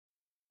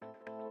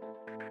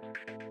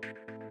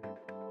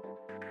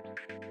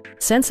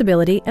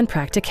Sensibility and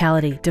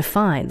practicality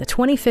define the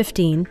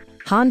 2015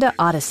 Honda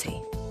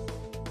Odyssey.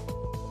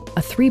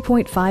 A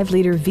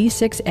 3.5-liter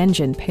V6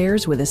 engine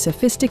pairs with a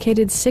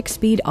sophisticated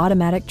 6-speed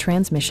automatic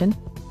transmission,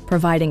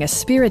 providing a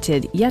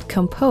spirited yet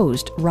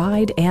composed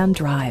ride and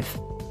drive.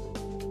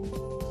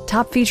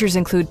 Top features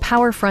include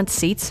power front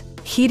seats,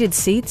 heated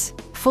seats,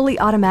 fully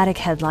automatic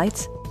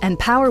headlights, and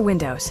power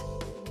windows.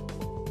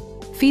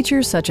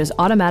 Features such as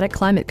automatic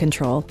climate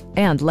control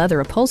and leather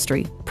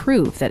upholstery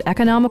prove that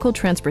economical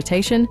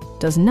transportation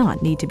does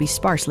not need to be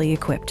sparsely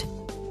equipped.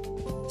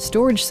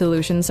 Storage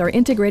solutions are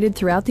integrated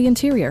throughout the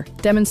interior,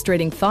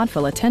 demonstrating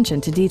thoughtful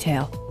attention to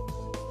detail.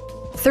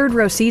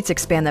 Third-row seats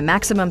expand the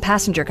maximum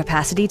passenger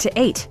capacity to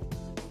 8.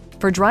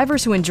 For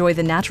drivers who enjoy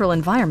the natural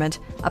environment,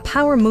 a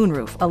power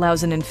moonroof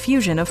allows an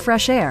infusion of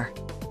fresh air.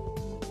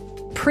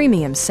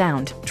 Premium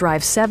sound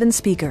drives 7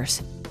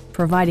 speakers,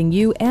 providing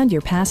you and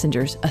your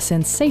passengers a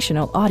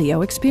sensational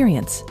audio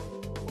experience.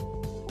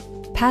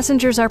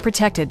 Passengers are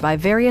protected by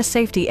various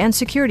safety and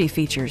security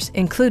features,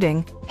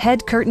 including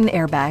head curtain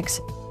airbags,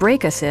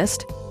 brake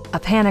assist, a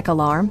panic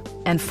alarm,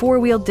 and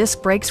 4-wheel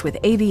disc brakes with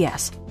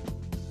ABS.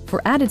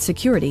 For added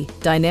security,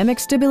 dynamic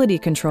stability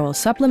control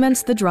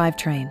supplements the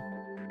drivetrain.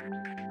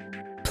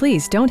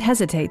 Please don't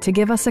hesitate to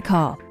give us a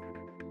call.